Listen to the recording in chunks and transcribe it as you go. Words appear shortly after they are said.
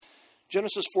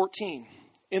Genesis 14.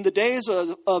 In the days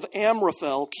of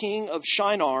Amraphel, king of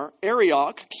Shinar,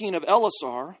 Arioch, king of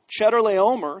Elasar,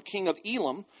 Chedorlaomer, king of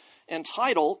Elam, and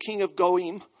Tidal, king of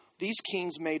Goim, these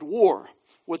kings made war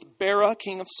with Bera,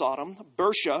 king of Sodom,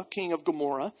 Bersha, king of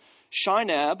Gomorrah,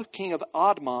 Shinab, king of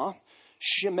Admah,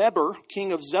 Shemeber,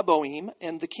 king of Zeboim,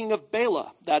 and the king of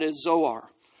Bela, that is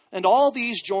Zoar. And all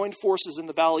these joined forces in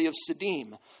the valley of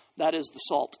Siddim, that is the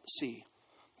Salt Sea.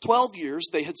 12 years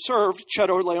they had served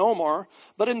Chedorlaomer,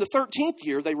 but in the 13th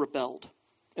year they rebelled.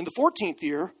 In the 14th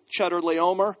year,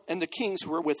 Chedorlaomer and the kings who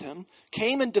were with him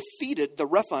came and defeated the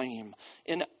Rephaim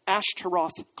in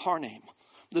Ashtaroth Karnaim,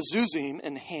 the Zuzim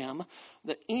in Ham,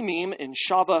 the Emim in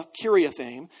Shava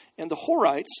Kiriathaim, and the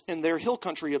Horites in their hill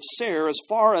country of Seir as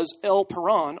far as El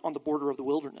Paran on the border of the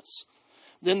wilderness.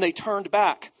 Then they turned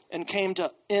back and came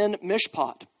to En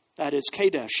Mishpat, that is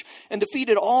Kadesh, and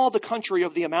defeated all the country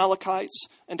of the Amalekites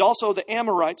and also the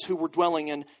Amorites who were dwelling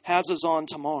in Hazazon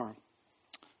Tamar.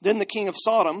 Then the king of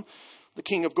Sodom, the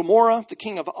king of Gomorrah, the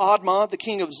king of Admah, the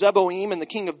king of Zeboim, and the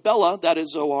king of Bela, that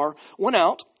is Zoar, went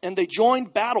out, and they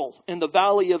joined battle in the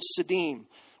valley of Siddim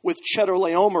with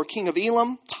Chedorlaomer, king of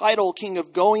Elam, Tidal, king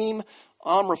of Goim,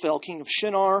 Amraphel, king of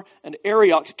Shinar, and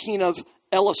Arioch, king of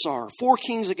Elasar, 4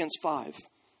 kings against 5.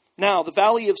 Now the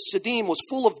valley of Siddim was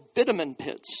full of bitumen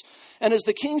pits, and as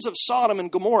the kings of Sodom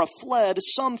and Gomorrah fled,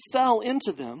 some fell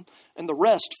into them, and the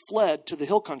rest fled to the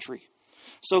hill country.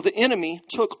 So the enemy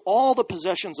took all the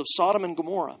possessions of Sodom and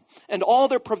Gomorrah, and all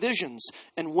their provisions,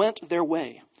 and went their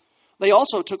way. They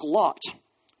also took Lot,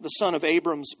 the son of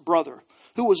Abram's brother,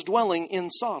 who was dwelling in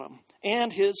Sodom,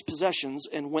 and his possessions,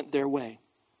 and went their way.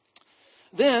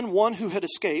 Then one who had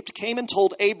escaped came and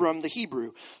told Abram the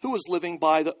Hebrew, who was living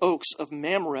by the oaks of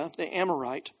Mamre the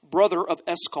Amorite, brother of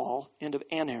Eshcol and of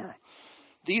Aner.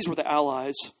 These were the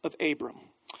allies of Abram.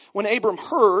 When Abram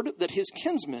heard that his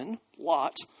kinsman,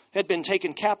 Lot, had been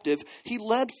taken captive, he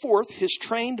led forth his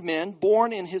trained men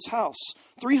born in his house,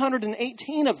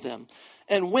 318 of them,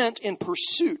 and went in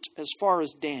pursuit as far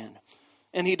as Dan.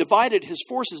 And he divided his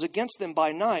forces against them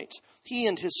by night, he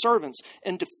and his servants,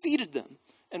 and defeated them,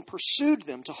 and pursued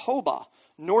them to Hobah,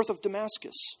 north of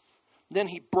Damascus. Then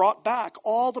he brought back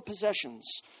all the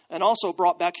possessions, and also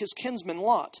brought back his kinsman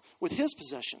Lot with his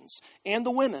possessions, and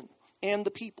the women, and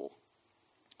the people.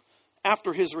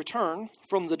 After his return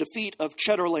from the defeat of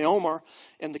Chedorlaomer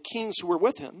and the kings who were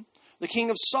with him, the king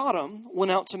of Sodom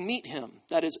went out to meet him,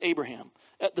 that is Abraham,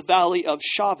 at the valley of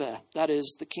Shaveh, that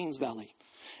is the king's valley.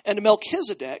 And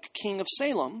Melchizedek, king of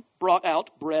Salem, brought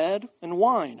out bread and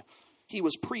wine. He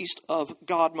was priest of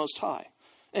God Most High.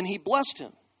 And he blessed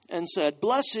him and said,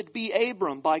 "Blessed be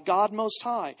Abram by God Most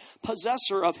High,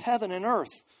 possessor of heaven and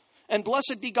earth. And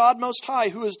blessed be God Most High,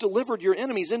 who has delivered your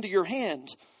enemies into your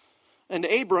hand." And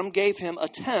Abram gave him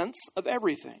 1/10 of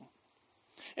everything.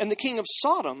 And the king of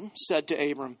Sodom said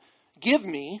to Abram, "Give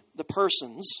me the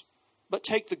persons, but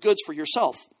take the goods for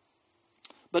yourself."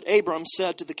 But Abram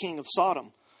said to the king of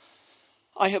Sodom,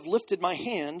 "I have lifted my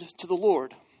hand to the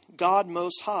Lord, God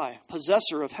Most High,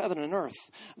 possessor of heaven and earth,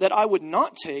 that I would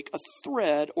not take a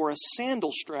thread or a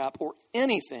sandal strap or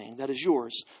anything that is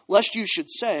yours, lest you should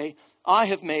say, 'I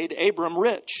have made Abram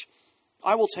rich.'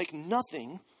 I will take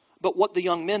nothing but what the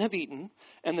young men have eaten,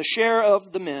 and the share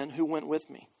of the men who went with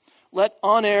me. Let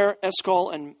Aner, Eshcol,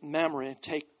 and Mamre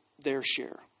take their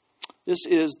share." This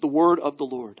is the word of the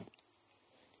Lord.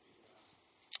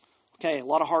 Okay, a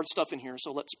lot of hard stuff in here,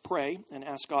 so let's pray and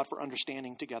ask God for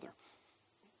understanding together.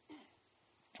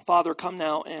 Father, come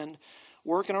now and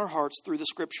work in our hearts through the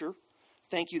Scripture.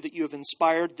 Thank you that you have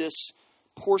inspired this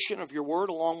portion of your word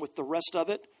along with the rest of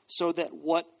it, so that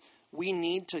what we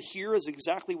need to hear is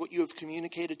exactly what you have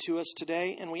communicated to us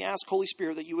today. And we ask, Holy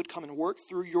Spirit, that you would come and work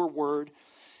through your word,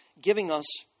 giving us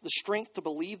the strength to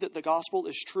believe that the gospel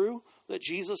is true, that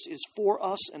Jesus is for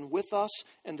us and with us,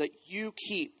 and that you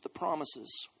keep the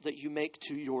promises that you make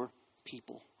to your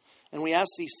people. And we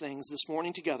ask these things this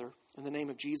morning together in the name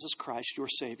of Jesus Christ, your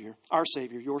Savior, our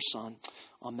Savior, your Son.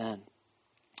 Amen.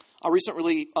 I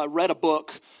recently read a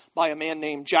book by a man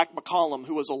named Jack McCallum,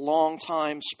 who was a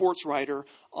longtime sports writer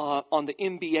on the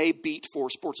NBA beat for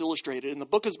Sports Illustrated. And the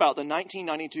book is about the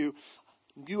 1992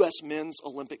 U.S. men's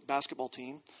Olympic basketball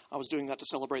team. I was doing that to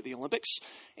celebrate the Olympics.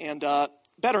 And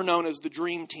better known as the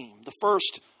Dream Team, the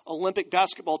first Olympic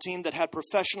basketball team that had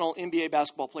professional NBA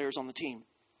basketball players on the team.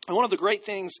 And one of the great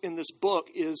things in this book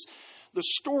is the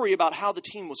story about how the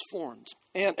team was formed.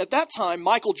 And at that time,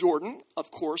 Michael Jordan, of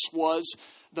course, was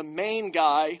the main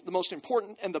guy, the most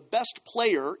important and the best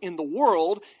player in the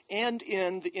world and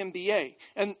in the NBA.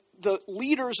 And the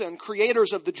leaders and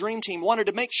creators of the Dream Team wanted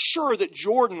to make sure that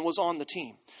Jordan was on the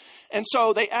team. And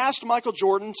so they asked Michael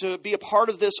Jordan to be a part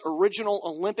of this original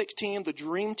Olympic team, the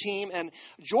Dream Team. And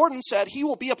Jordan said he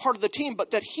will be a part of the team,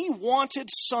 but that he wanted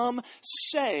some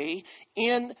say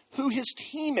in who his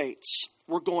teammates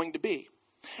were going to be.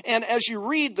 And as you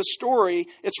read the story,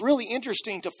 it's really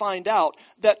interesting to find out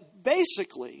that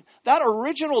basically that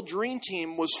original Dream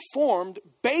Team was formed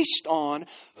based on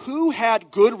who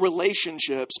had good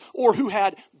relationships or who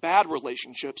had bad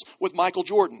relationships with Michael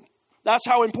Jordan. That's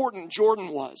how important Jordan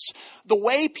was. The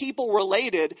way people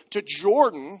related to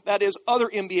Jordan, that is other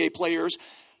NBA players,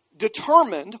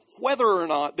 determined whether or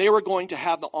not they were going to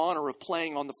have the honor of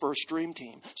playing on the first Dream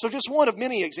Team. So just one of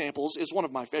many examples is one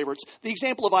of my favorites. The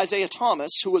example of Isaiah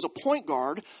Thomas, who was a point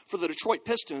guard for the Detroit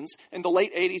Pistons in the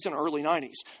late 80s and early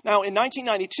 90s. Now, in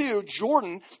 1992,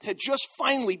 Jordan had just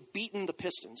finally beaten the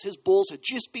Pistons. His Bulls had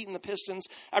just beaten the Pistons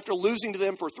after losing to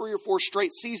them for 3 or 4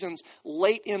 straight seasons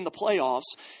late in the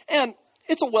playoffs. And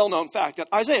it's a well-known fact that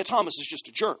Isaiah Thomas is just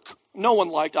a jerk. No one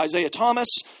liked Isaiah Thomas,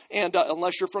 and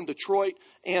unless you're from Detroit.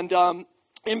 And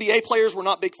NBA players were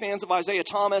not big fans of Isaiah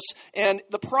Thomas. And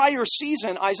the prior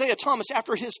season, Isaiah Thomas,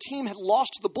 after his team had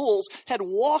lost to the Bulls, had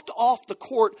walked off the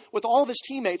court with all of his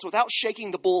teammates without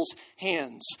shaking the Bulls'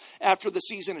 hands after the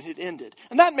season had ended.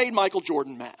 And that made Michael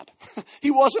Jordan mad.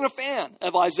 He wasn't a fan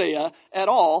of Isaiah at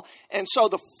all. And so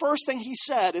the first thing he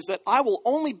said is that I will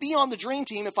only be on the Dream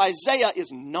Team if Isaiah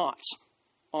is not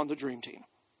on the Dream Team.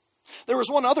 There was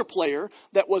one other player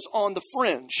that was on the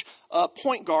fringe, a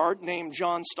point guard named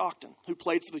John Stockton, who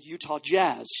played for the Utah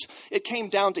Jazz. It came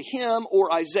down to him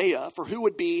or Isaiah for who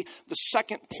would be the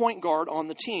second point guard on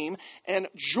the team. And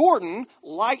Jordan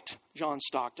liked John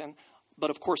Stockton, but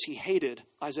of course he hated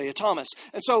Isaiah Thomas.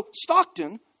 And so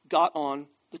Stockton got on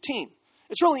the team.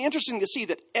 It's really interesting to see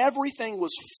that everything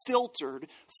was filtered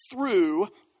through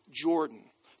Jordan,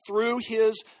 through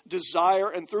his desire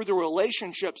and through the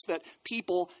relationships that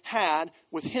people had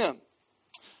with him.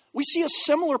 We see a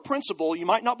similar principle. You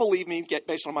might not believe me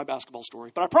based on my basketball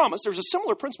story, but I promise there's a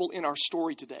similar principle in our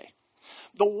story today.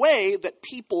 The way that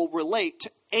people relate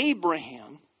to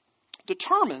Abraham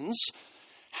determines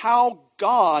how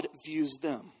God views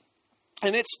them.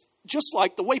 And it's just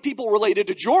like the way people related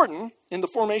to Jordan in the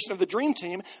formation of the Dream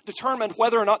Team determined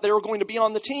whether or not they were going to be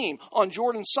on the team. On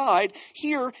Jordan's side,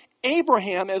 here,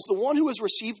 Abraham, as the one who has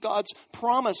received God's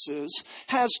promises,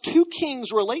 has two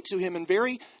kings relate to him in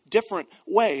very different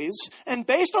ways. And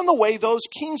based on the way those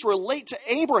kings relate to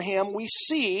Abraham, we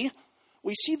see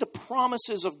the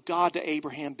promises of God to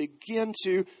Abraham begin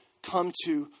to come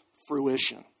to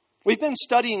fruition. We've been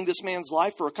studying this man's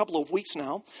life for a couple of weeks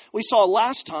now. We saw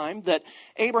last time that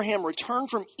Abraham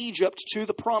returned from Egypt to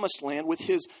the promised land with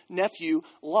his nephew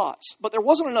Lot. But there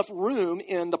wasn't enough room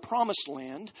in the promised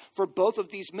land for both of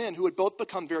these men who had both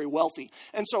become very wealthy.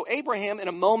 And so Abraham, in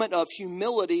a moment of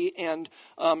humility and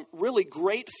really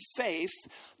great faith,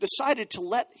 decided to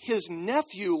let his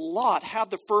nephew Lot have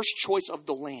the first choice of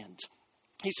the land.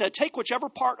 He said, take whichever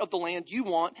part of the land you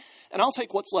want, and I'll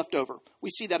take what's left over.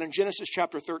 We see that in Genesis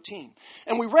chapter 13.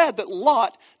 And we read that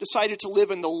Lot decided to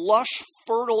live in the lush,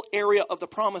 fertile area of the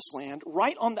promised land,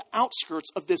 right on the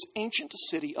outskirts of this ancient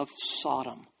city of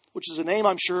Sodom, which is a name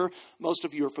I'm sure most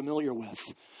of you are familiar with.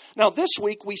 Now, this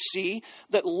week we see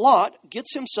that Lot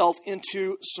gets himself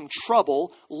into some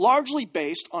trouble, largely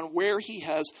based on where he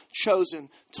has chosen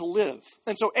to live.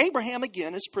 And so Abraham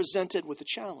again is presented with a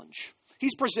challenge.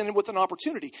 He's presented with an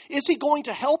opportunity. Is he going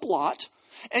to help Lot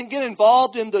and get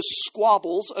involved in the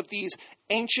squabbles of these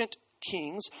ancient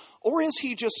kings? Or is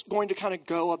he just going to kind of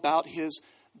go about his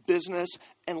business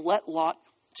and let Lot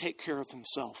take care of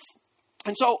himself?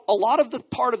 And so a lot of the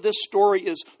part of this story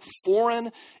is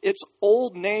foreign. It's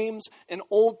old names and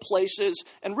old places.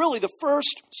 And really the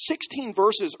first 16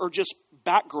 verses are just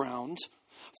background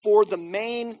for the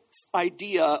main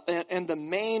idea, and the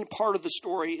main part of the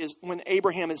story is when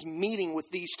Abraham is meeting with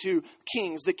these two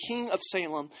kings, the king of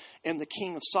Salem and the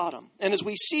king of Sodom. And as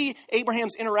we see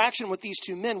Abraham's interaction with these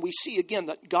two men, we see again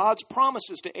that God's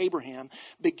promises to Abraham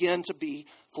begin to be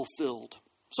fulfilled.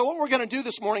 So what we're going to do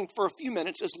this morning for a few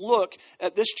minutes is look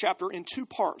at this chapter in two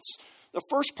parts. The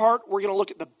first part, we're going to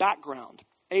look at the background.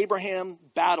 Abraham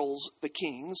battles the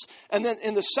kings. And then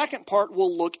in the second part,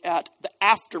 we'll look at the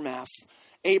aftermath.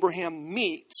 Abraham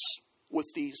meets with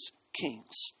these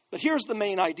kings. But here's the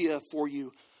main idea for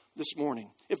you this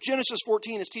morning. If Genesis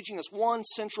 14 is teaching us one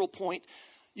central point,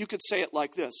 you could say it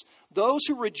like this. Those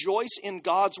who rejoice in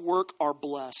God's work are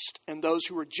blessed, and those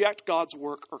who reject God's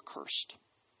work are cursed.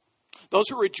 Those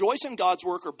who rejoice in God's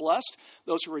work are blessed.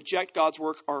 Those who reject God's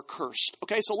work are cursed.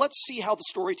 Okay, so let's see how the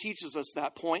story teaches us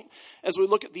that point as we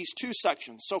look at these two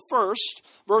sections. So first,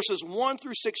 verses 1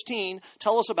 through 16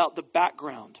 tell us about the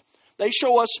background. They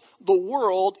show us the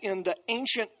world in the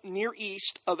ancient Near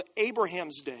East of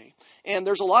Abraham's day. And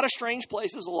there's a lot of strange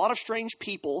places, a lot of strange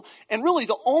people. And really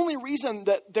the only reason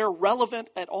that they're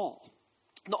relevant at all,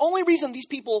 the only reason these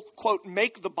people, quote,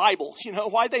 make the Bible,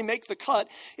 why they make the cut,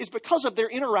 is because of their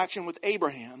interaction with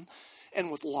Abraham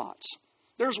and with Lot.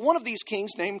 There's one of these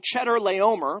kings named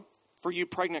Chedorlaomer. For you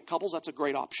pregnant couples, that's a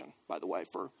great option, by the way,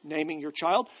 for naming your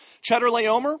child.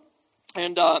 Chedorlaomer.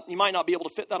 And you might not be able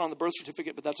to fit that on the birth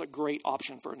certificate, but that's a great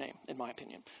option for a name, in my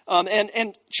opinion.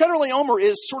 And Chedorlaomer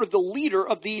is sort of the leader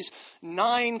of these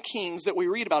 9 kings that we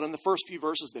read about in the first few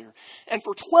verses there. And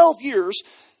for 12 years,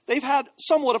 they've had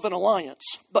somewhat of an alliance.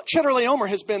 But Chedorlaomer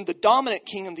has been the dominant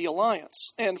king in the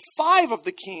alliance. And 5 of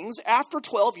the kings, after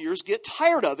 12 years, get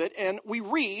tired of it. And we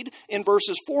read in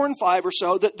verses 4 and 5 or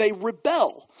so that they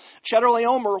rebel.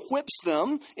 Chedorlaomer whips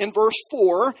them in verse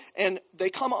 4, and they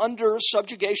come under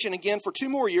subjugation again for 2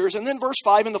 more years. And then verse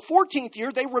 5, in the 14th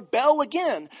year, they rebel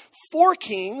again. 4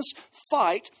 kings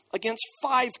fight against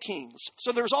 5 kings.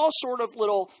 So there's all sort of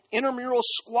little intramural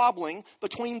squabbling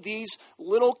between these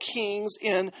little kings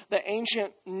in the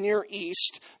ancient Near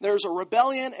East. There's a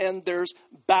rebellion and there's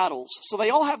battles. So they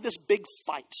all have this big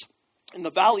fight in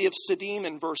the valley of Siddim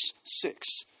in verse 6.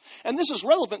 And this is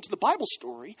relevant to the Bible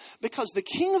story because the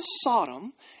king of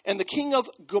Sodom and the king of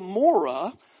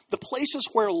Gomorrah, the places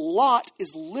where Lot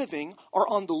is living, are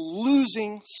on the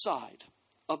losing side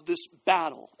of this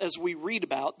battle, as we read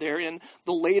about there in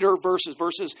the later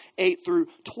verses 8 through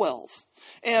 12.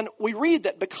 And we read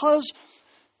that because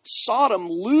Sodom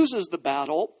loses the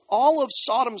battle, all of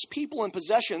Sodom's people and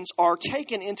possessions are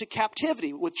taken into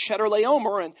captivity with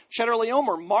Chedorlaomer, and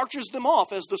Chedorlaomer marches them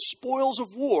off as the spoils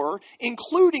of war,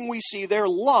 including, we see there,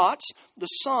 Lot, the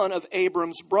son of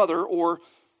Abram's brother, or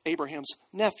Abraham's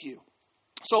nephew.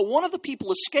 So one of the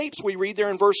people escapes, we read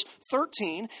there in verse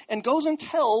 13, and goes and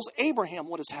tells Abraham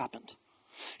what has happened.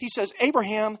 He says,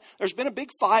 Abraham, there's been a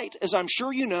big fight, as I'm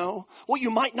sure you know. What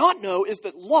you might not know is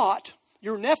that Lot,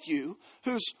 your nephew,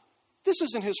 this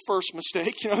isn't his first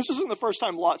mistake. This isn't the first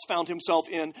time Lot's found himself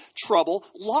in trouble.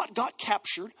 Lot got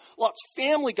captured. Lot's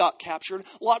family got captured.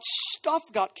 Lot's stuff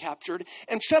got captured.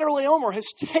 And Chedorlaomer has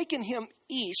taken him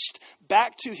east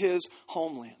back to his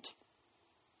homeland.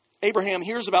 Abraham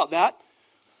hears about that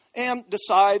and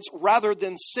decides, rather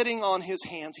than sitting on his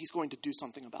hands, he's going to do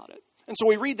something about it. And so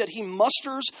we read that he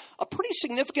musters a pretty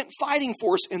significant fighting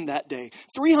force in that day,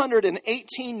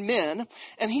 318 men,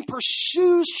 and he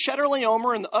pursues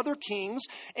Chedorlaomer and the other kings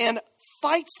and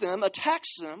fights them,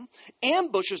 attacks them,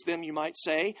 ambushes them, you might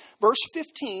say. Verse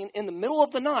 15, in the middle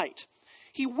of the night,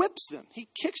 he whips them. He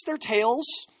kicks their tails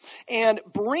and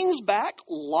brings back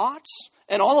Lot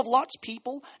and all of Lot's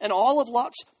people and all of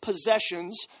Lot's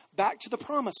possessions back to the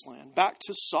promised land, back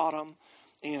to Sodom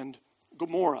and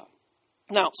Gomorrah.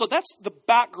 Now, so that's the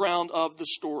background of the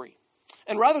story.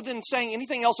 And rather than saying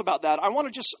anything else about that, I want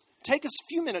to just take a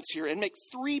few minutes here and make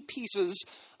 3 pieces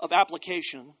of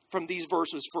application from these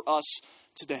verses for us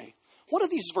today. What do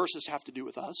these verses have to do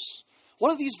with us?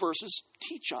 What do these verses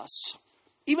teach us?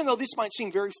 Even though this might seem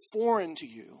very foreign to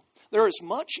you, there is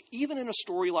much, even in a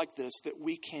story like this, that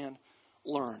we can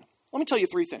learn. Let me tell you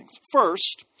 3 things.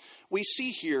 First, we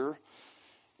see here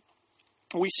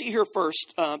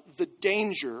first the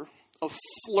danger of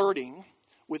flirting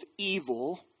with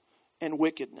evil and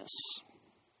wickedness.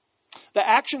 The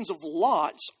actions of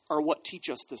Lot are what teach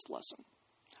us this lesson.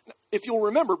 If you'll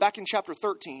remember, back in chapter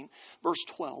 13, verse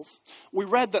 12, we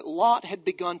read that Lot had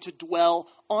begun to dwell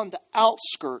on the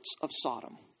outskirts of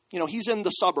Sodom. He's in the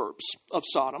suburbs of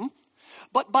Sodom.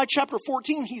 But by chapter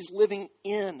 14, he's living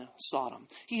in Sodom.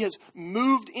 He has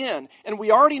moved in. And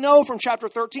we already know from chapter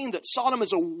 13 that Sodom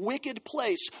is a wicked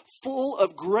place full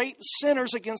of great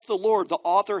sinners against the Lord, the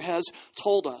author has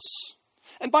told us.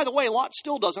 And by the way, Lot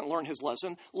still doesn't learn his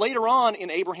lesson. Later on in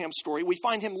Abraham's story, we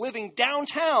find him living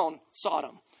downtown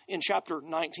Sodom in chapter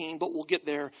 19, but we'll get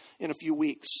there in a few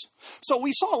weeks. So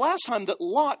we saw last time that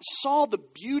Lot saw the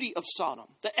beauty of Sodom,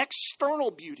 the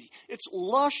external beauty, its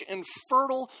lush and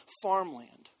fertile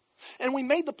farmland. And we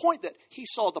made the point that he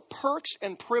saw the perks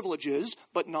and privileges,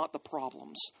 but not the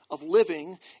problems of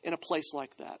living in a place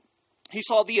like that. He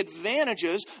saw the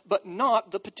advantages, but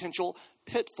not the potential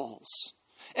pitfalls.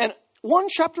 And 1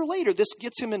 chapter later, this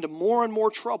gets him into more and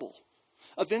more trouble,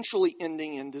 eventually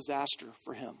ending in disaster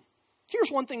for him. Here's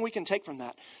one thing we can take from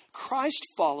that. Christ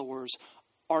followers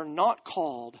are not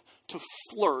called to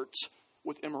flirt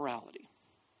with immorality.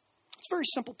 It's a very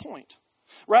simple point.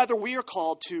 Rather, we are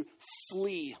called to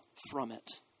flee from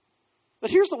it.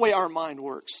 But here's the way our mind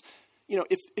works.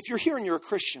 If you're here and you're a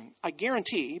Christian, I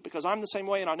guarantee, because I'm the same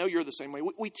way and I know you're the same way,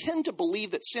 we tend to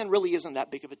believe that sin really isn't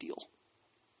that big of a deal.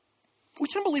 We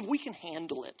tend to believe we can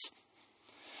handle it.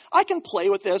 I can play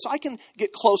with this. I can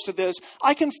get close to this.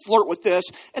 I can flirt with this.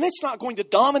 And it's not going to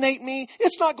dominate me.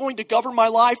 It's not going to govern my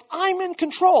life. I'm in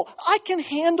control. I can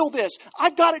handle this.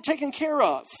 I've got it taken care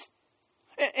of.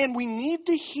 And we need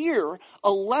to hear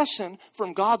a lesson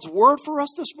from God's word for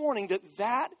us this morning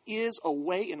that is a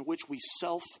way in which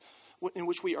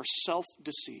we are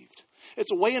self-deceived.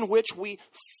 It's a way in which we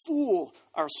fool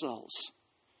ourselves.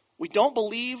 We don't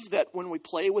believe that when we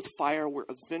play with fire, we're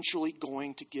eventually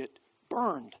going to get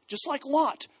burned, just like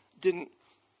Lot didn't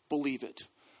believe it.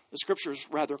 The scriptures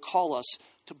rather call us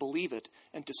to believe it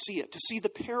and to see the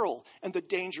peril and the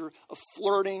danger of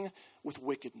flirting with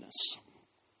wickedness.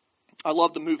 I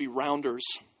love the movie Rounders,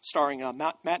 starring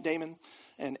Matt Damon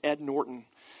and Ed Norton.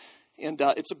 And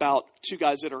it's about two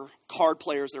guys that are card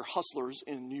players. They're hustlers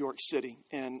in New York City.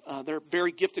 And they're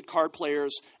very gifted card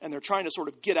players. And they're trying to sort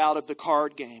of get out of the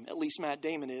card game, at least Matt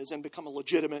Damon is, and become a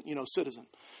legitimate, citizen.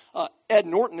 Ed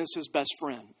Norton is his best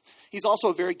friend. He's also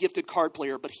a very gifted card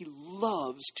player, but he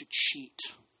loves to cheat.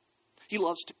 He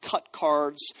loves to cut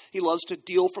cards. He loves to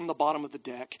deal from the bottom of the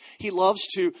deck. He loves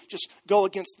to just go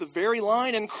against the very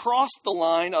line and cross the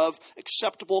line of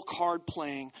acceptable card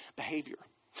playing behavior.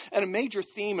 And a major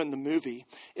theme in the movie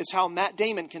is how Matt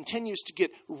Damon continues to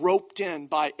get roped in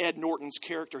by Ed Norton's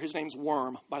character. His name's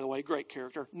Worm, by the way, great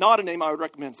character. Not a name I would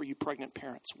recommend for you pregnant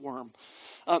parents, Worm.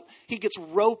 He gets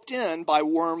roped in by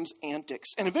Worm's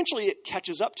antics. And eventually it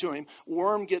catches up to him.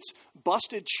 Worm gets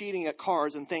busted cheating at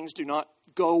cards and things do not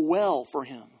go well for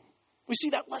him. We see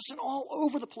that lesson all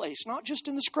over the place, not just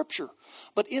in the scripture,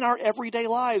 but in our everyday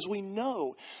lives. We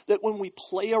know that when we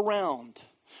play around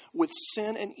with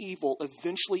sin and evil,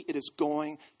 eventually it is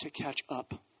going to catch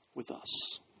up with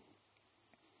us.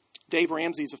 Dave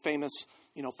Ramsey is a famous,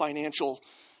 financial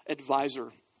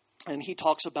advisor. And he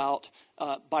talks about,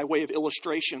 by way of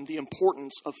illustration, the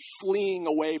importance of fleeing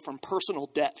away from personal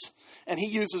debt. And he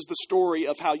uses the story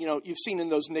of how, you've seen in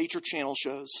those Nature Channel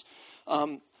shows,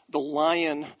 the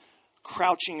lion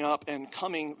crouching up and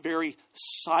coming very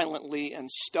silently and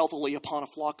stealthily upon a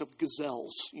flock of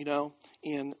gazelles,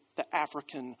 in the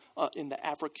African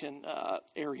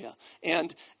area.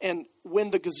 And when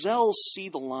the gazelles see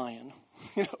the lion,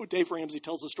 Dave Ramsey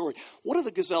tells the story. What do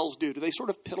the gazelles do? Do they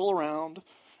sort of piddle around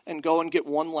and go and get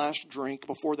one last drink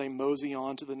before they mosey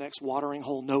on to the next watering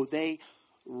hole? No, they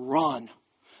run.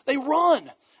 They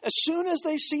run as soon as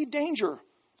they see danger.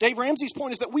 Dave Ramsey's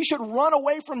point is that we should run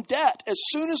away from debt as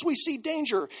soon as we see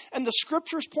danger. And the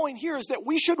scripture's point here is that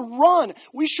we should run.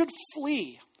 We should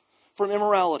flee from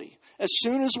immorality as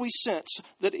soon as we sense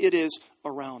that it is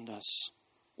around us.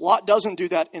 Lot doesn't do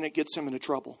that, and it gets him into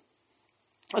trouble.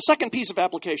 A second piece of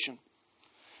application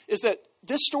is that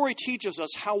this story teaches us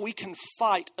how we can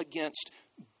fight against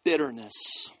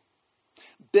bitterness.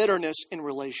 Bitterness in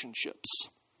relationships.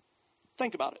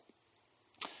 Think about it.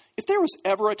 If there was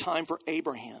ever a time for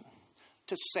Abraham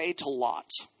to say to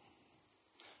Lot,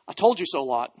 I told you so,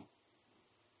 Lot.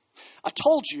 I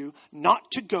told you not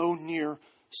to go near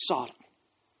Sodom.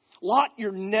 Lot,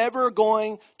 you're never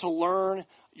going to learn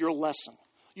your lesson.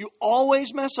 You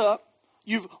always mess up.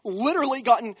 You've literally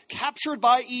gotten captured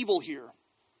by evil here.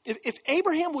 If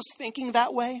Abraham was thinking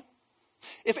that way,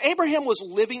 if Abraham was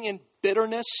living in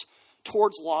bitterness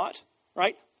towards Lot,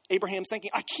 right? Abraham's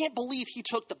thinking, I can't believe he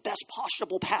took the best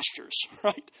possible pastures,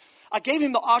 right? I gave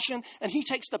him the option and he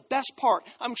takes the best part.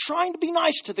 I'm trying to be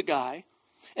nice to the guy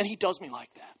and he does me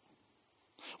like that.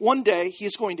 One day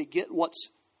he's going to get what's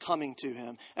coming to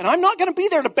him and I'm not going to be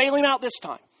there to bail him out this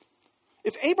time.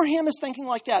 If Abraham is thinking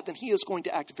like that, then he is going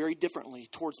to act very differently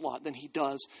towards Lot than he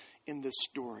does in this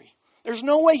story. There's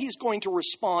no way he's going to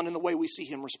respond in the way we see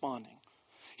him responding.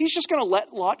 He's just going to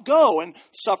let Lot go and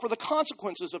suffer the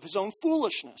consequences of his own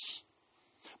foolishness.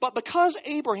 But because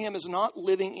Abraham is not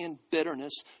living in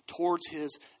bitterness towards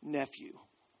his nephew,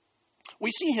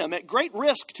 we see him at great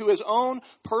risk to his own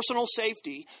personal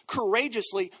safety,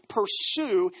 courageously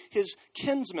pursue his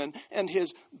kinsman and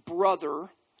his brother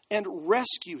and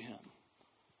rescue him.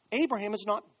 Abraham is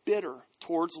not bitter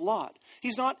towards Lot.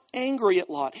 He's not angry at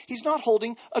Lot. He's not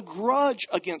holding a grudge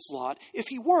against Lot. If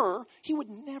he were, he would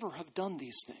never have done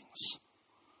these things.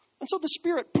 And so the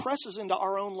Spirit presses into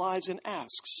our own lives and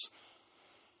asks,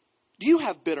 do you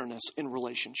have bitterness in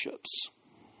relationships?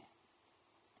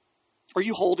 Are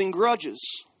you holding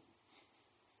grudges?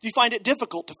 Do you find it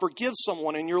difficult to forgive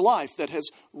someone in your life that has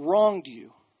wronged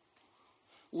you?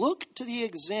 Look to the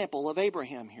example of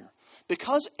Abraham here.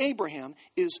 Because Abraham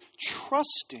is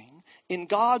trusting in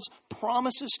God's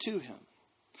promises to him,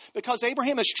 because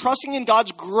Abraham is trusting in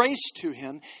God's grace to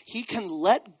him, he can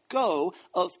let go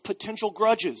of potential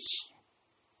grudges.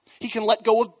 He can let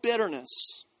go of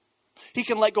bitterness. He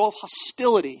can let go of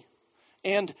hostility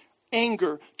and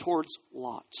anger towards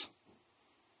Lot.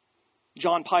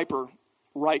 John Piper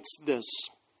writes this: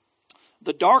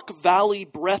 "The dark valley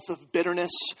breath of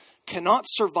bitterness cannot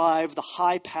survive the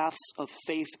high paths of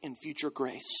faith in future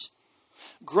grace.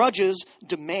 Grudges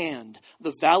demand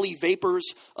the valley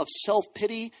vapors of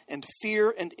self-pity and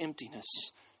fear and emptiness.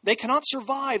 They cannot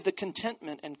survive the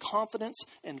contentment and confidence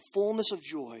and fullness of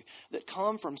joy that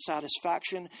come from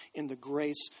satisfaction in the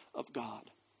grace of God."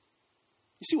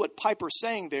 You see what Piper's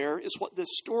saying there is what this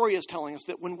story is telling us,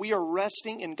 that when we are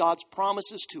resting in God's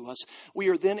promises to us, we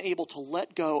are then able to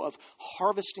let go of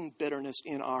harvesting bitterness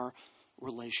in our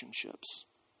relationships.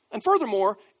 And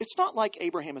furthermore, it's not like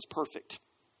Abraham is perfect.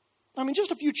 I mean,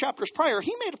 just a few chapters prior,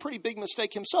 he made a pretty big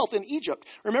mistake himself in Egypt.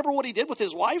 Remember what he did with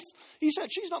his wife? He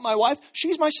said, "She's not my wife,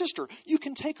 she's my sister. You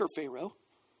can take her, Pharaoh."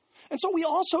 And so we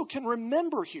also can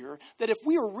remember here that if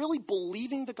we are really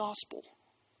believing the gospel,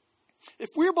 if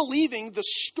we're believing the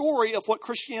story of what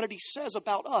Christianity says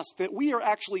about us, that we are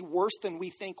actually worse than we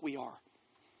think we are.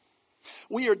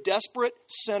 We are desperate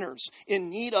sinners in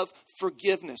need of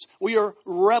forgiveness. We are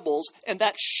rebels, and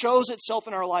that shows itself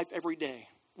in our life every day.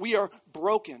 We are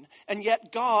broken, and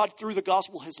yet God, through the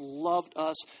gospel, has loved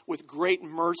us with great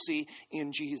mercy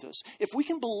in Jesus. If we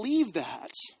can believe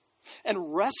that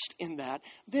and rest in that,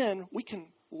 then we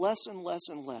can less and less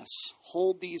and less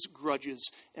hold these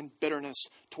grudges and bitterness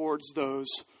towards those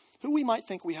who we might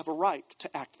think we have a right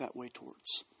to act that way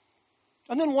towards.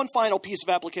 And then one final piece of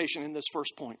application in this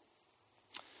first point.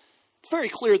 It's very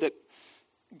clear that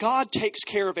God takes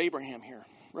care of Abraham here,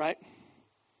 right?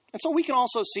 And so we can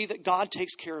also see that God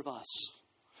takes care of us.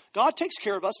 God takes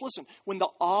care of us, listen, when the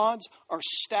odds are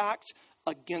stacked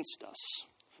against us,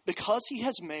 because he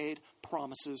has made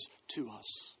promises to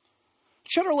us.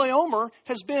 Chedorlaomer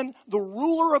has been the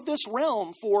ruler of this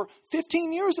realm for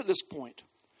 15 years at this point.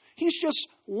 He's just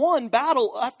won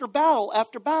battle after battle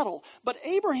after battle. But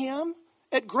Abraham,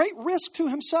 at great risk to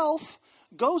himself,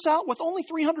 goes out with only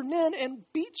 300 men and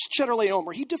beats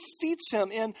Chedorlaomer. He defeats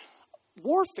him in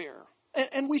warfare.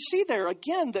 And we see there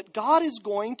again that God is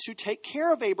going to take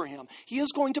care of Abraham. He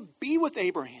is going to be with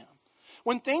Abraham.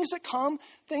 When things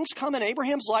come in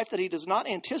Abraham's life that he does not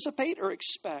anticipate or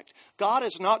expect, God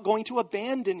is not going to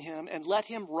abandon him and let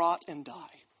him rot and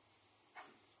die.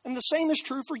 And the same is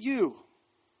true for you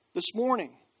this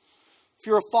morning. If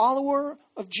you're a follower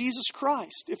of Jesus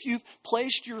Christ, if you've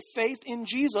placed your faith in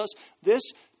Jesus,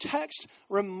 this text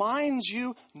reminds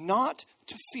you not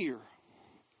to fear.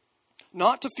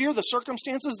 Not to fear the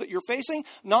circumstances that you're facing,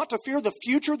 not to fear the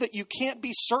future that you can't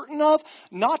be certain of,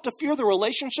 not to fear the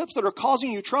relationships that are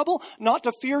causing you trouble, not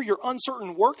to fear your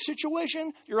uncertain work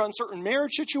situation, your uncertain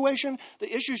marriage situation,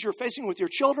 the issues you're facing with your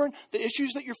children, the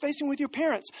issues that you're facing with your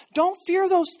parents. Don't fear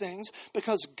those things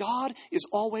because God is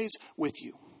always with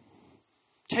you.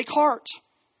 Take heart.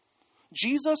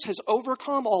 Jesus has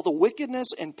overcome all the wickedness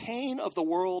and pain of the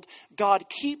world. God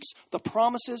keeps the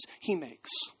promises he makes.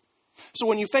 So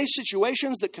when you face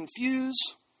situations that confuse,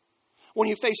 when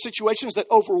you face situations that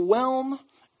overwhelm,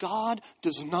 God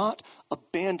does not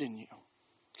abandon you.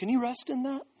 Can you rest in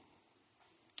that?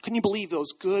 Can you believe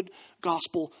those good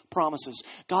gospel promises?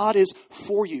 God is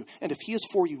for you, and if he is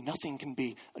for you, nothing can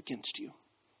be against you.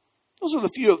 Those are the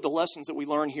few of the lessons that we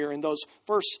learn here in those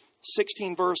first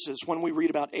 16 verses when we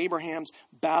read about Abraham's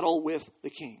battle with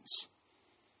the kings.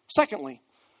 Secondly,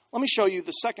 let me show you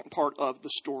the second part of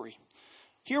the story.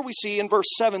 Here we see in verse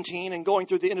 17 and going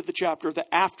through the end of the chapter,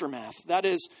 the aftermath. That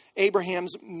is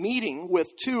Abraham's meeting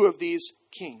with two of these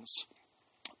kings.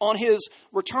 On his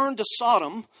return to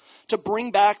Sodom to bring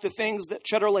back the things that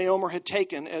Chedorlaomer had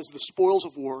taken as the spoils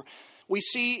of war, we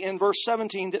see in verse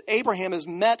 17 that Abraham is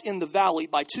met in the valley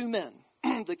by two men.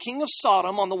 The king of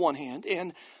Sodom on the one hand,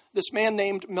 and this man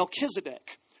named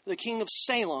Melchizedek, the king of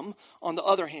Salem on the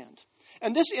other hand.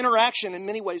 And this interaction in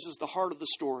many ways is the heart of the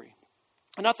story.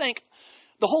 And I think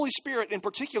the Holy Spirit in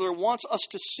particular wants us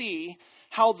to see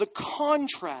how the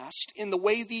contrast in the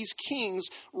way these kings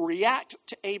react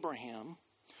to Abraham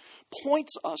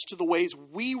points us to the ways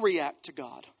we react to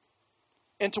God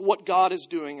and to what God is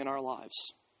doing in our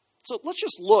lives. So let's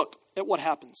just look at what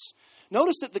happens.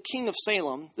 Notice that the king of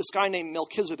Salem, this guy named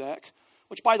Melchizedek,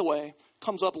 which by the way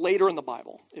comes up later in the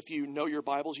Bible. If you know your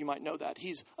Bibles, you might know that.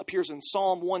 He appears in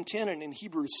Psalm 110 and in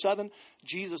Hebrews 7.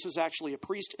 Jesus is actually a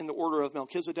priest in the order of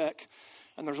Melchizedek.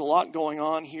 And there's a lot going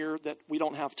on here that we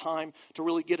don't have time to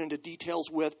really get into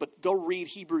details with. But go read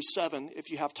Hebrews 7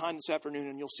 if you have time this afternoon,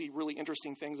 and you'll see really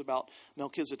interesting things about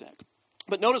Melchizedek.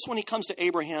 But notice when he comes to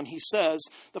Abraham, he says,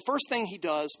 the first thing he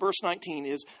does, verse 19,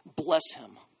 is bless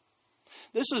him.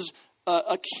 This is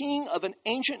a king of an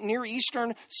ancient Near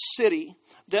Eastern city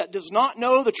that does not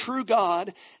know the true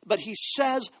God, but he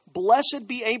says, blessed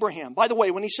be Abraham. By the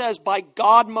way, when he says, by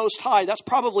God Most High, that's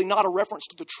probably not a reference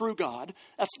to the true God.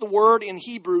 That's the word in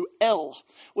Hebrew, El,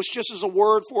 which just is a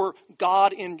word for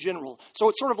God in general. So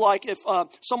it's sort of like if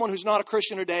someone who's not a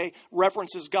Christian today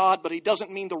references God, but he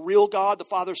doesn't mean the real God, the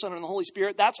Father, Son, and the Holy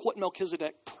Spirit. That's what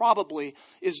Melchizedek probably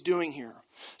is doing here.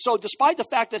 So despite the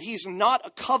fact that he's not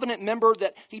a covenant member,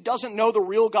 that he doesn't know the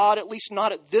real God, at least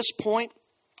not at this point,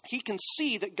 he can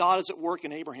see that God is at work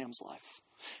in Abraham's life.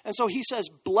 And so he says,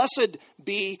 blessed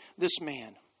be this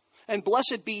man, and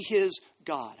blessed be his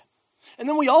God. And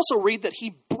then we also read that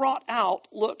he brought out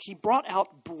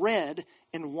bread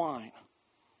and wine.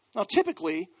 Now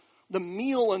typically, the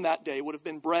meal in that day would have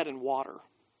been bread and water.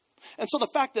 And so the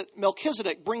fact that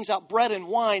Melchizedek brings out bread and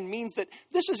wine means that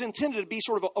this is intended to be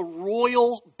sort of a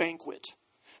royal banquet.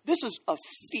 This is a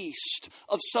feast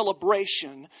of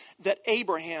celebration that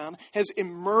Abraham has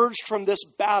emerged from this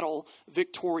battle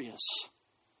victorious.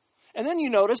 And then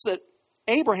you notice that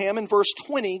Abraham in verse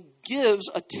 20 gives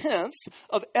a tenth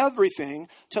of everything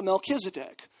to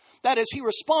Melchizedek. That is, he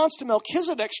responds to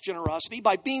Melchizedek's generosity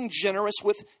by being generous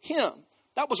with him.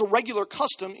 That was a regular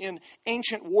custom in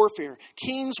ancient warfare.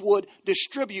 Kings would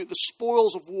distribute the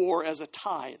spoils of war as a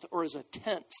tithe or as a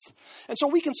tenth. And so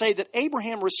we can say that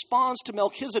Abraham responds to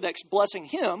Melchizedek's blessing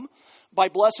him by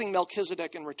blessing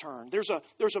Melchizedek in return. There's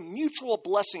a mutual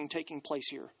blessing taking place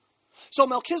here. So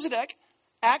Melchizedek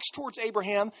acts towards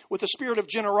Abraham with a spirit of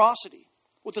generosity,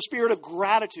 with a spirit of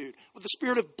gratitude, with a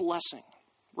spirit of blessing,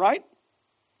 right?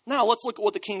 Now let's look at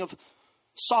what the king of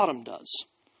Sodom does.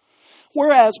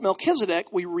 Whereas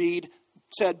Melchizedek, we read,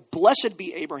 said, blessed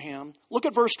be Abraham. Look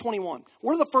at verse 21.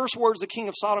 What are the first words the king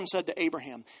of Sodom said to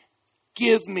Abraham?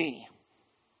 Give me.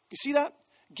 You see that?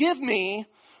 Give me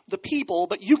the people,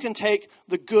 but you can take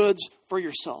the goods for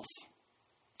yourself.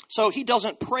 So he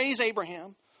doesn't praise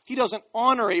Abraham. He doesn't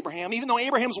honor Abraham, even though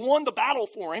Abraham's won the battle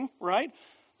for him, right?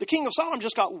 The king of Sodom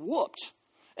just got whooped.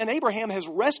 And Abraham has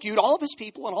rescued all of his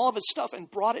people and all of his stuff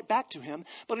and brought it back to him.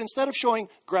 But instead of showing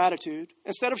gratitude,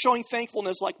 instead of showing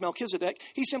thankfulness like Melchizedek,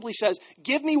 he simply says,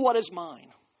 give me what is mine.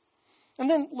 And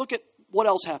then look at what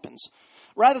else happens.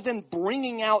 Rather than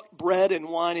bringing out bread and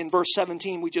wine in verse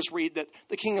 17, we just read that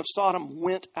the king of Sodom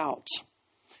went out.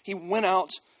 He went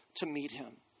out to meet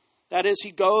him. That is,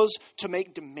 he goes to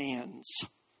make demands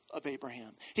of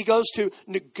Abraham. He goes to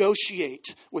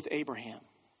negotiate with Abraham.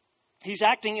 He's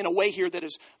acting in a way here that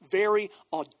is very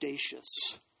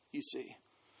audacious, you see.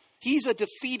 He's a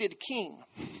defeated king,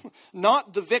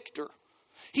 not the victor.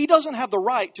 He doesn't have the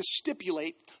right to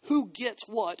stipulate who gets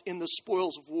what in the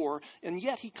spoils of war, and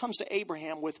yet he comes to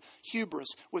Abraham with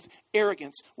hubris, with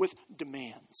arrogance, with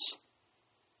demands.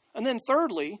 And then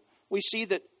thirdly, we see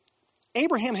that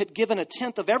Abraham had given a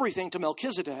tenth of everything to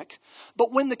Melchizedek,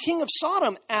 but when the king of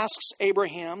Sodom asks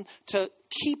Abraham to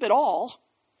keep it all,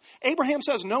 Abraham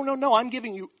says, no, I'm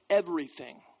giving you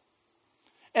everything.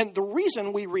 And the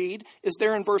reason we read is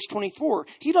there in verse 23.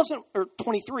 He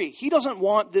doesn't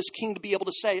want this king to be able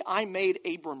to say, I made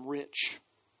Abram rich.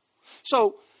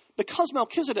 So because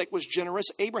Melchizedek was generous,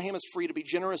 Abraham is free to be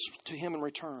generous to him in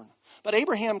return. But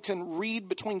Abraham can read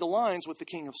between the lines with the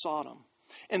king of Sodom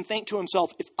and think to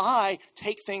himself, if I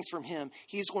take things from him,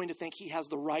 he's going to think he has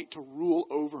the right to rule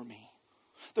over me.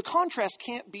 The contrast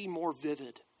can't be more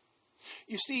vivid.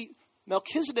 You see,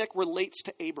 Melchizedek relates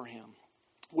to Abraham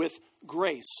with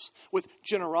grace, with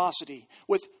generosity,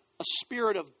 with a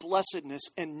spirit of blessedness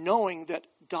and knowing that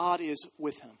God is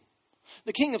with him.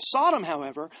 The king of Sodom,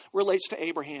 however, relates to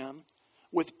Abraham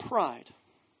with pride,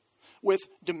 with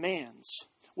demands,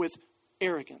 with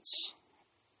arrogance.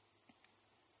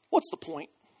 What's the point?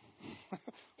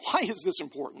 Why is this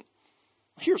important?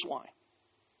 Here's why.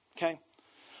 Okay?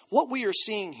 What we are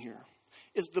seeing here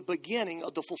is the beginning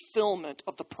of the fulfillment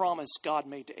of the promise God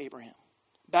made to Abraham.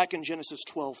 Back in Genesis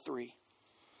 12:3.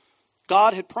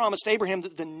 God had promised Abraham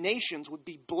that the nations would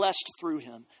be blessed through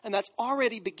him. And that's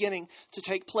already beginning to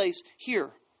take place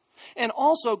here. And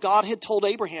also God had told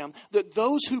Abraham that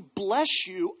those who bless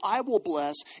you, I will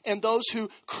bless. And those who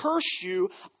curse you,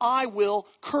 I will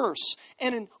curse.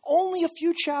 And in only a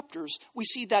few chapters, we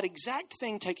see that exact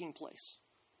thing taking place.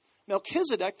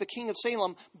 Melchizedek, the king of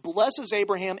Salem, blesses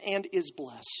Abraham and is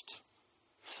blessed.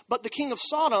 But the king of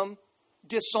Sodom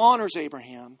dishonors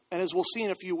Abraham. And as we'll see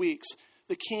in a few weeks,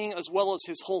 the king as well as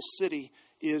his whole city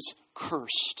is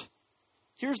cursed.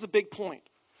 Here's the big point.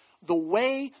 The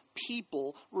way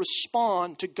people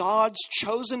respond to God's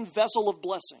chosen vessel of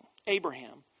blessing,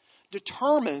 Abraham,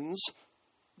 determines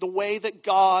the way that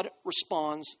God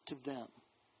responds to them.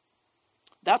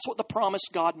 That's what the promise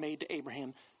God made to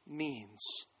Abraham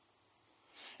means.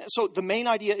 And so the main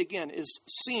idea, again, is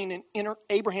seen in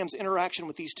Abraham's interaction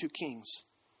with these two kings.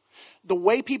 The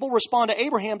way people respond to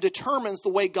Abraham determines the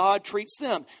way God treats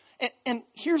them. And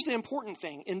here's the important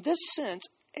thing. In this sense,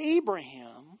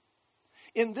 Abraham,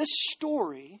 in this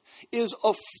story, is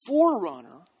a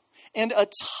forerunner and a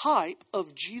type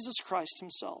of Jesus Christ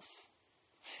himself.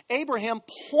 Abraham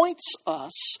points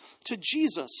us to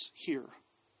Jesus here.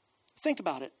 Think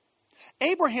about it.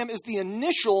 Abraham is the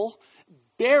initial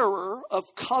bearer of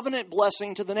covenant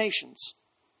blessing to the nations.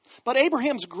 But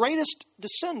Abraham's greatest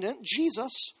descendant,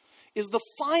 Jesus, is the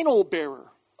final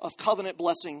bearer of covenant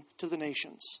blessing to the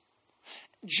nations.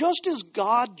 Just as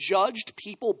God judged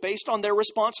people based on their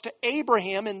response to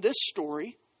Abraham in this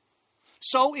story,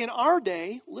 so in our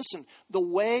day, listen, the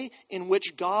way in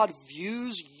which God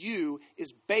views you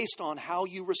is based on how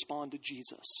you respond to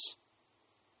Jesus.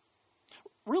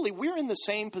 Really, we're in the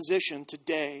same position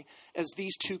today as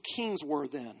these two kings were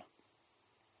then.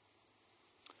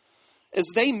 As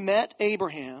they met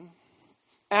Abraham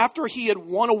after he had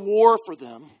won a war for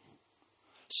them,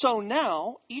 so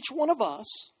now each one of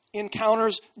us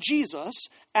encounters Jesus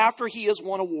after he has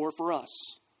won a war for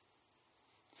us.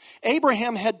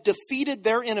 Abraham had defeated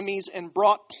their enemies and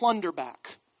brought plunder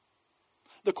back.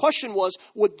 The question was,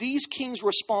 would these kings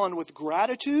respond with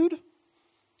gratitude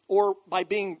or by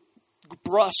being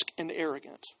brusque and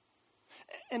arrogant?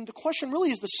 And the question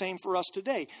really is the same for us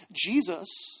today.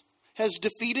 Jesus has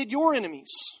defeated your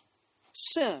enemies,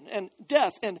 sin and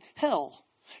death and hell.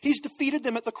 He's defeated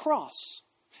them at the cross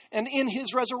and in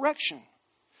his resurrection.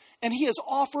 And he has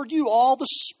offered you all the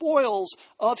spoils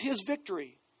of his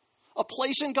victory. A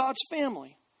place in God's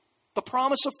family, the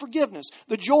promise of forgiveness,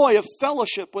 the joy of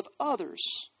fellowship with others,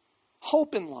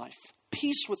 hope in life,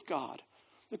 peace with God.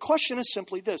 The question is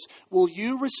simply this: will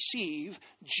you receive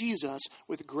Jesus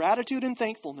with gratitude and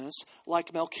thankfulness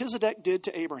like Melchizedek did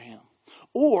to Abraham?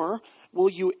 Or will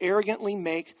you arrogantly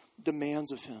make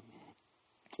demands of him?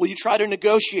 Will you try to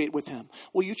negotiate with him?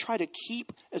 Will you try to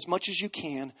keep as much as you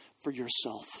can for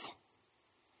yourself?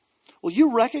 Will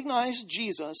you recognize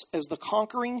Jesus as the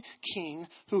conquering king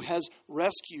who has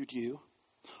rescued you?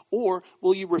 Or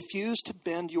will you refuse to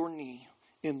bend your knee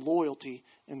in loyalty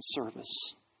and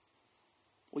service?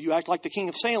 Will you act like the king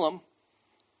of Salem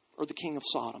or the king of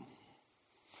Sodom?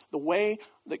 The way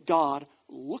that God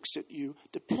looks at you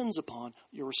depends upon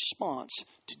your response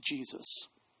to Jesus.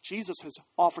 Jesus has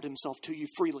offered himself to you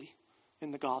freely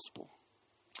in the gospel.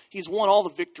 He's won all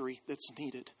the victory that's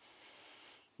needed.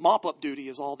 Mop-up duty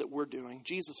is all that we're doing.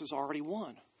 Jesus has already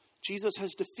won. Jesus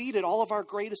has defeated all of our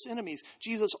greatest enemies.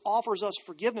 Jesus offers us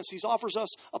forgiveness. He offers us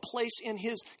a place in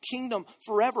his kingdom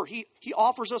forever. He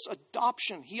offers us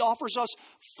adoption. He offers us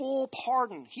full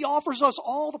pardon. He offers us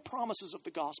all the promises of the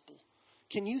gospel.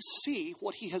 Can you see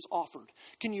what he has offered?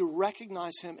 Can you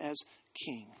recognize him as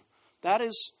king? That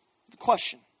is the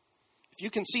question. If you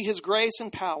can see his grace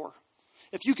and power,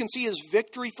 if you can see his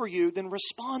victory for you, then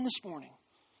respond this morning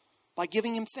by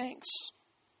giving him thanks.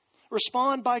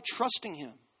 Respond by trusting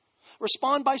him.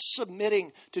 Respond by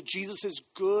submitting to Jesus'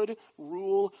 good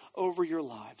rule over your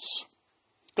lives.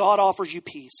 God offers you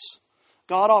peace.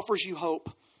 God offers you hope.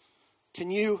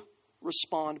 Can you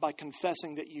respond by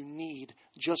confessing that you need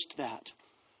just that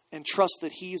and trust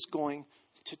that he's going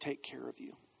to take care of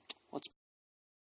you?